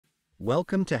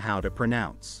Welcome to How to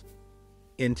Pronounce.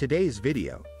 In today's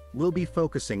video, we'll be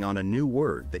focusing on a new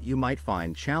word that you might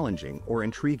find challenging or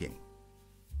intriguing.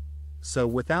 So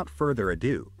without further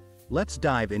ado, let's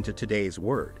dive into today's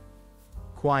word,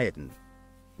 quieten,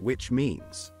 which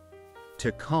means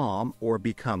to calm or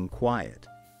become quiet.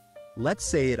 Let's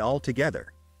say it all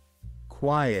together.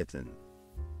 Quieten.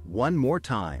 One more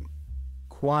time.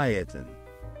 Quieten.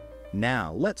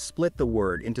 Now let's split the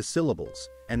word into syllables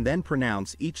and then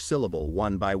pronounce each syllable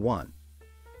one by one.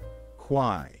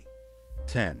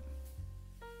 Quieten.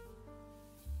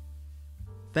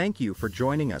 Thank you for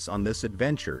joining us on this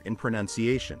adventure in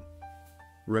pronunciation.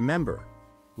 Remember,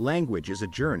 language is a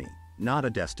journey, not a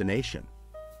destination.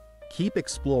 Keep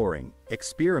exploring,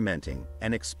 experimenting,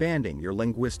 and expanding your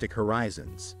linguistic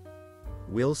horizons.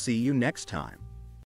 We'll see you next time.